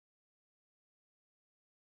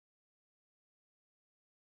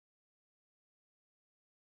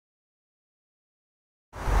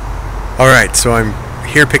Alright, so I'm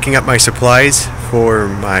here picking up my supplies for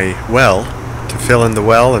my well, to fill in the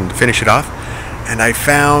well and finish it off. And I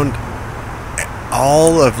found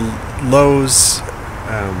all of Lowe's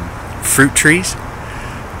fruit trees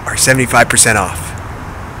are 75% off.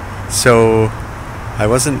 So I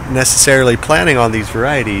wasn't necessarily planning on these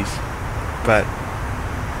varieties, but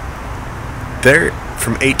they're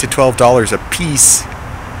from $8 to $12 a piece.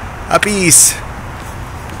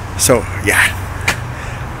 So yeah,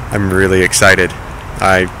 I'm really excited.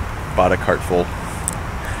 I bought a cart full.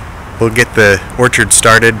 We'll get the orchard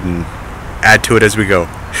started and add to it as we go.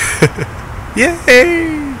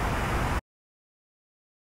 Yay!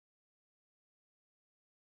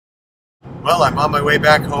 Well, I'm on my way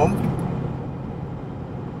back home.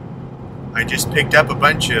 I just picked up a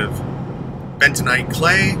bunch of bentonite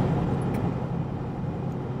clay,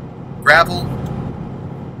 gravel.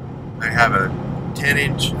 I have a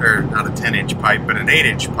 10-inch, or not a 10-inch pipe, but an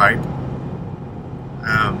 8-inch pipe.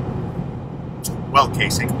 Well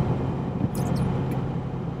casing.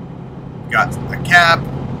 Got a cap.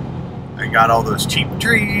 I got all those cheap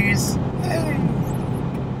trees. Hey.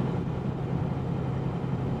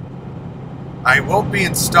 I won't be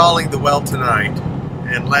installing the well tonight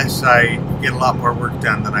unless I get a lot more work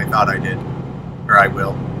done than I thought I did. Or I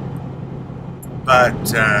will.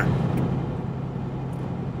 But,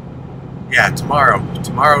 yeah, tomorrow.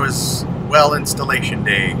 Tomorrow is well installation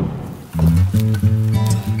day.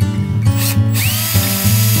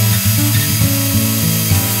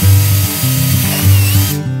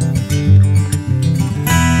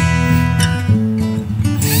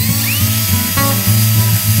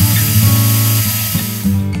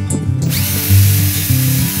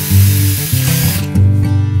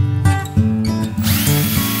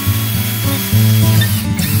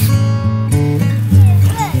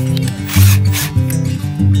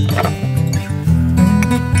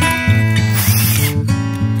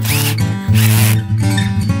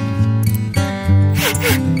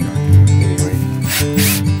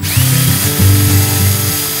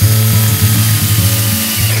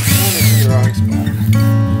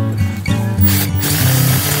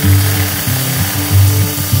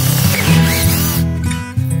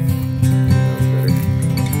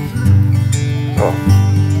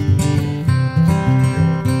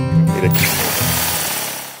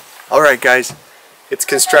 Alright guys, it's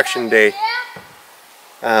construction day.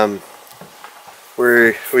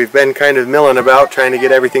 We've been kind of milling about trying to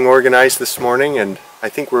get everything organized this morning, and I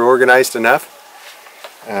think we're organized enough.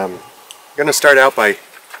 I'm going to start out by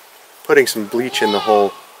putting some bleach in the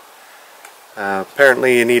hole.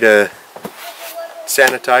 Apparently you need to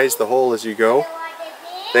sanitize the hole as you go.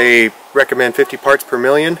 They recommend 50 parts per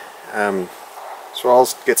million. So I'll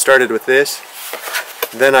get started with this.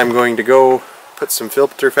 Then I'm going to go put some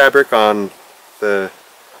filter fabric on the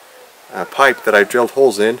pipe that I drilled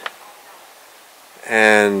holes in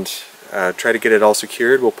and try to get it all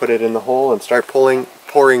secured. We'll put it in the hole and start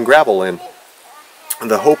pouring gravel in. And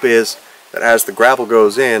the hope is that as the gravel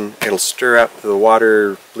goes in, it'll stir up the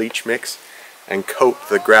water bleach mix and coat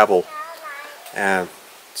the gravel,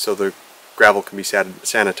 so the gravel can be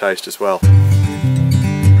sanitized as well.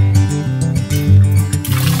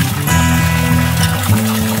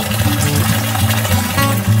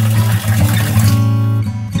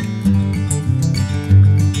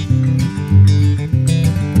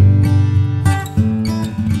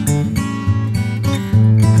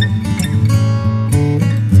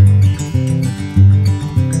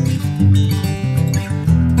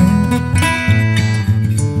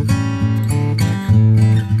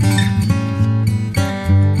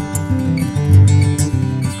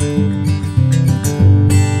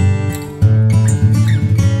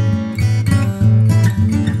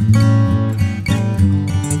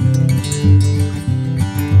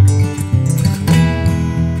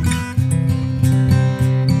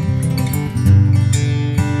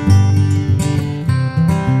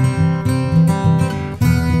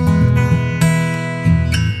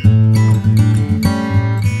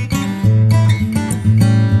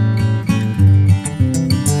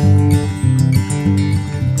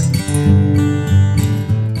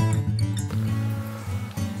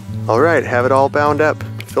 Alright, have it all bound up.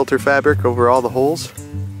 Filter fabric over all the holes.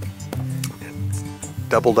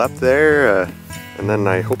 Doubled up there, and then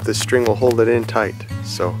I hope this string will hold it in tight.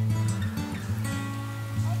 So,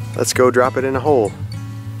 let's go drop it in a hole.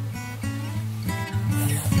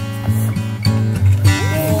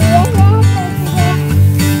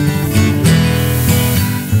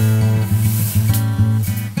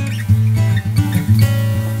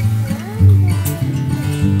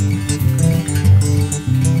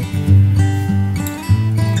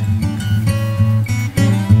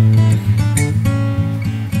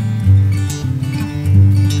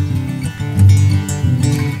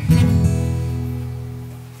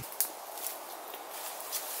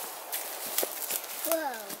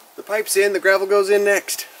 pipe's in, the gravel goes in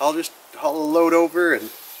next. I'll just haul a load over and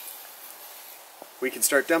we can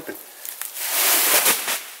start dumping.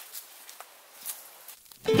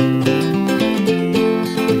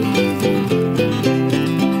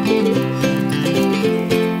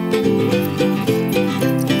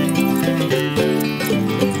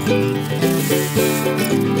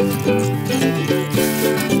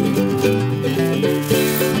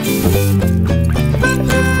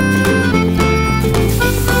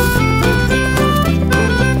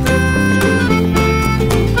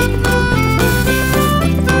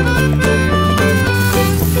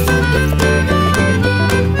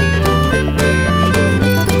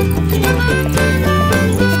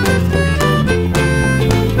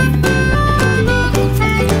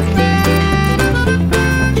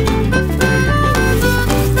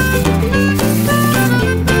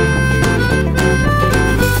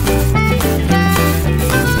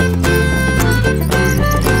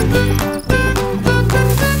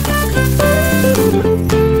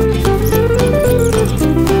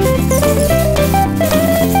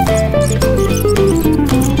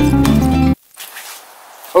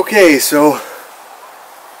 Okay, so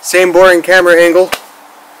same boring camera angle.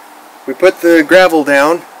 We put the gravel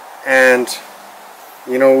down, and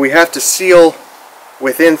you know, we have to seal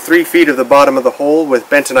within 3 feet of the bottom of the hole with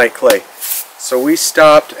bentonite clay. So we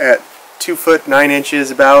stopped at 2 foot 9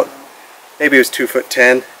 inches about, maybe it was 2 foot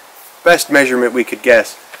 10, best measurement we could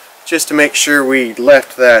guess, just to make sure we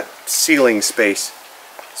left that sealing space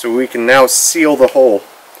so we can now seal the hole.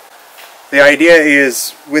 The idea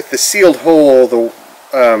is with the sealed hole, the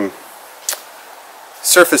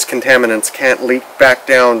surface contaminants can't leak back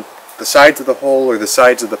down the sides of the hole or the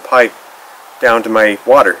sides of the pipe down to my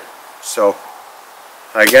water. So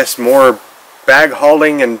I guess more bag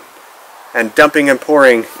hauling and dumping and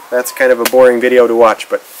pouring. That's kind of a boring video to watch,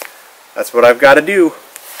 but that's what I've got to do.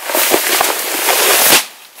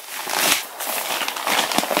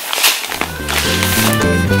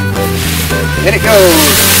 In it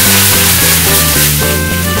goes!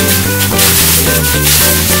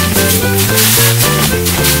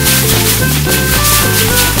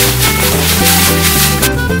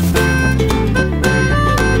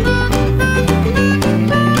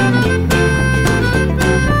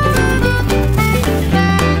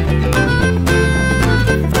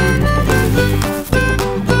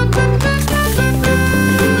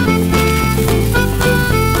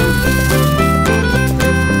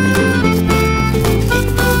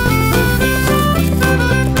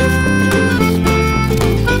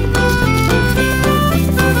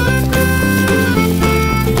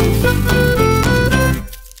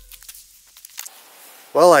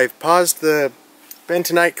 Well, I've paused the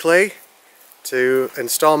bentonite clay to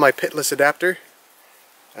install my pitless adapter.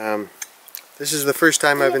 This is the first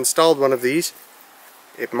time I've installed one of these.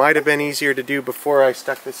 It might have been easier to do before I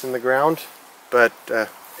stuck this in the ground, but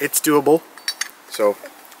it's doable. So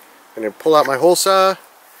I'm going to pull out my hole saw, I'm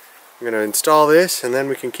going to install this, and then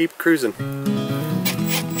we can keep cruising.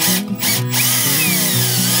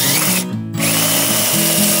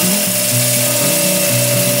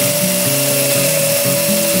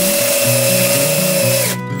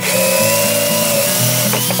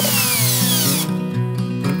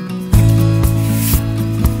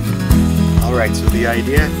 Alright, so the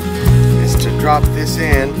idea is to drop this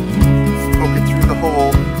in, poke it through the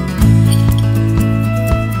hole,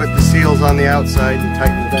 put the seals on the outside and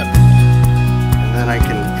tighten it up. And then I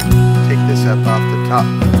can take this up off the top,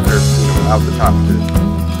 or out the top to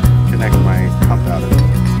connect my pump out of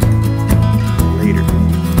it later.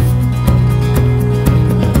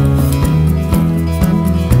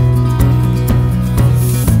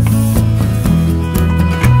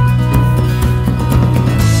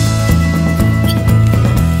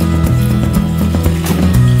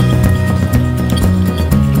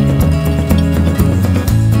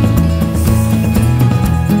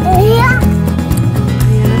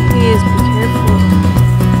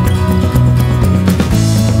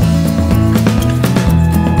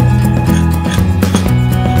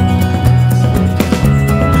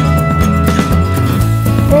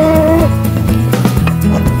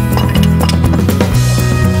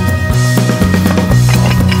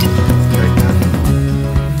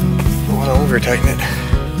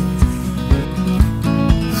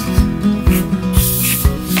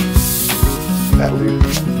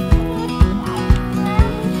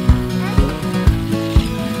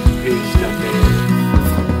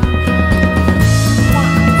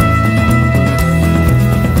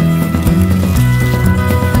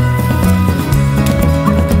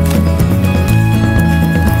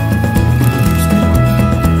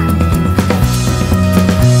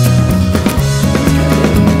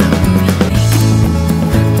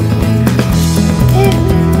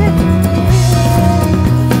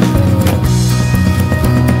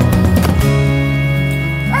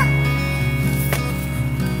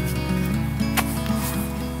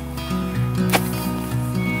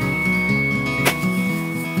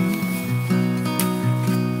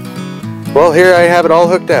 Well, here I have it all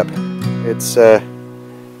hooked up. It's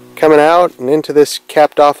coming out and into this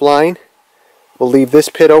capped off line. We'll leave this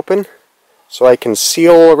pit open so I can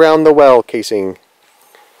seal around the well casing.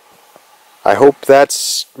 I hope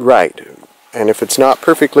that's right. And if it's not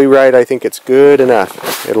perfectly right, I think it's good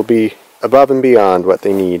enough. It'll be above and beyond what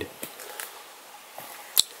they need.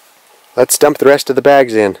 Let's dump the rest of the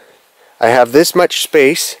bags in. I have this much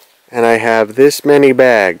space and I have this many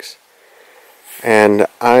bags. And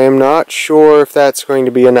I am not sure if that's going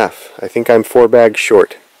to be enough. I think I'm 4 bags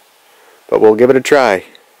short. But we'll give it a try.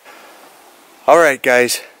 Alright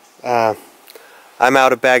guys, I'm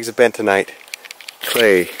out of bags of bentonite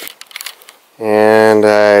clay. And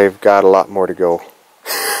I've got a lot more to go.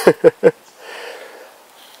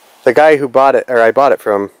 The guy who bought it, or I bought it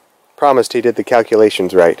from, promised he did the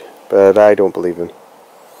calculations right. But I don't believe him.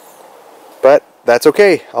 But that's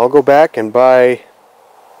okay. I'll go back and buy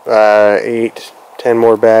 8, 10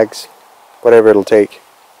 more bags, whatever it'll take,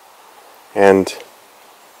 and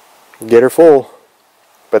get her full.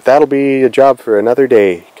 But that'll be a job for another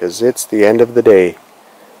day, because it's the end of the day.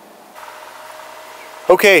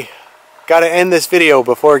 Okay, gotta end this video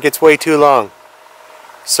before it gets way too long.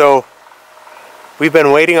 So, we've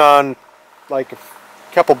been waiting on like a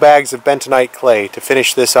couple bags of bentonite clay to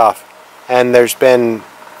finish this off. And there's been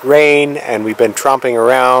rain, and we've been tromping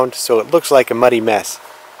around, so it looks like a muddy mess.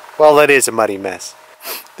 Well, it is a muddy mess.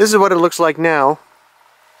 This is what it looks like now.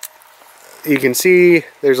 You can see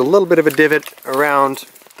there's a little bit of a divot around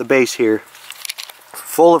the base here,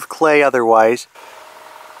 full of clay otherwise.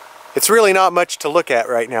 It's really not much to look at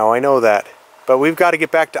right now, I know that. But we've got to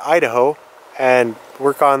get back to Idaho and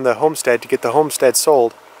work on the homestead to get the homestead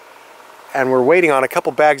sold. And we're waiting on a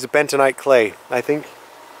couple bags of bentonite clay. I think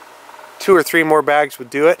 2 or 3 more bags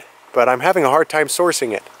would do it, but I'm having a hard time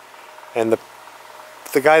sourcing it. And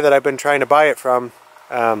the guy that I've been trying to buy it from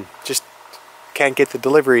just can't get the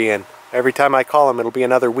delivery in. Every time I call him, it'll be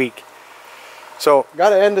another week. So,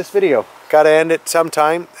 gotta end this video. Gotta end it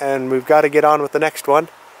sometime, and we've got to get on with the next one.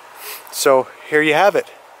 So, here you have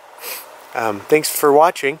it. Thanks for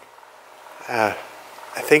watching.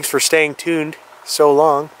 Thanks for staying tuned so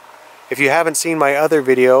long. If you haven't seen my other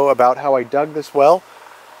video about how I dug this well,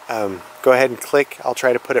 go ahead and click. I'll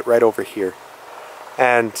try to put it right over here.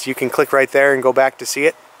 And you can click right there and go back to see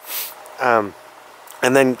it. And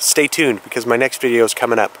then stay tuned, because my next video is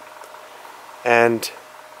coming up. And,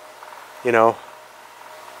 you know,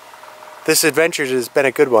 this adventure has been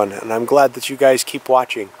a good one, and I'm glad that you guys keep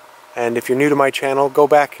watching. And if you're new to my channel, go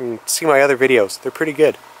back and see my other videos. They're pretty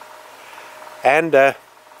good. And,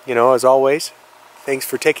 you know, as always, thanks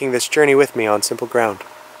for taking this journey with me on Simple Ground.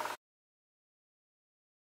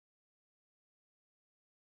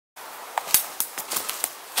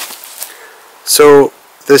 So,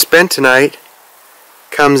 this bentonite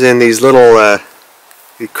comes in these little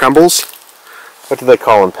crumbles. What do they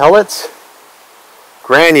call them? Pellets?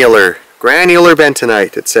 Granular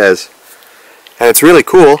bentonite, it says. And it's really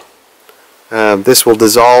cool. This will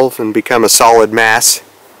dissolve and become a solid mass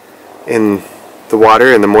in the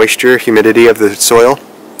water and the moisture, humidity of the soil.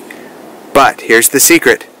 But here's the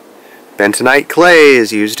secret. Bentonite clay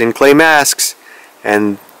is used in clay masks,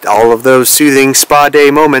 and all of those soothing spa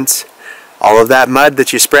day moments, all of that mud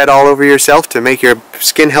that you spread all over yourself to make your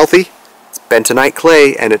skin healthy, it's bentonite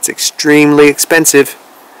clay, and it's extremely expensive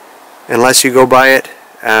unless you go buy it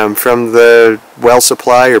from the well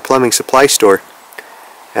supply or plumbing supply store.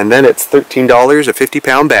 And then it's $13 a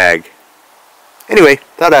 50-pound bag. Anyway,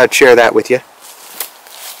 thought I'd share that with you.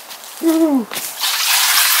 Woo.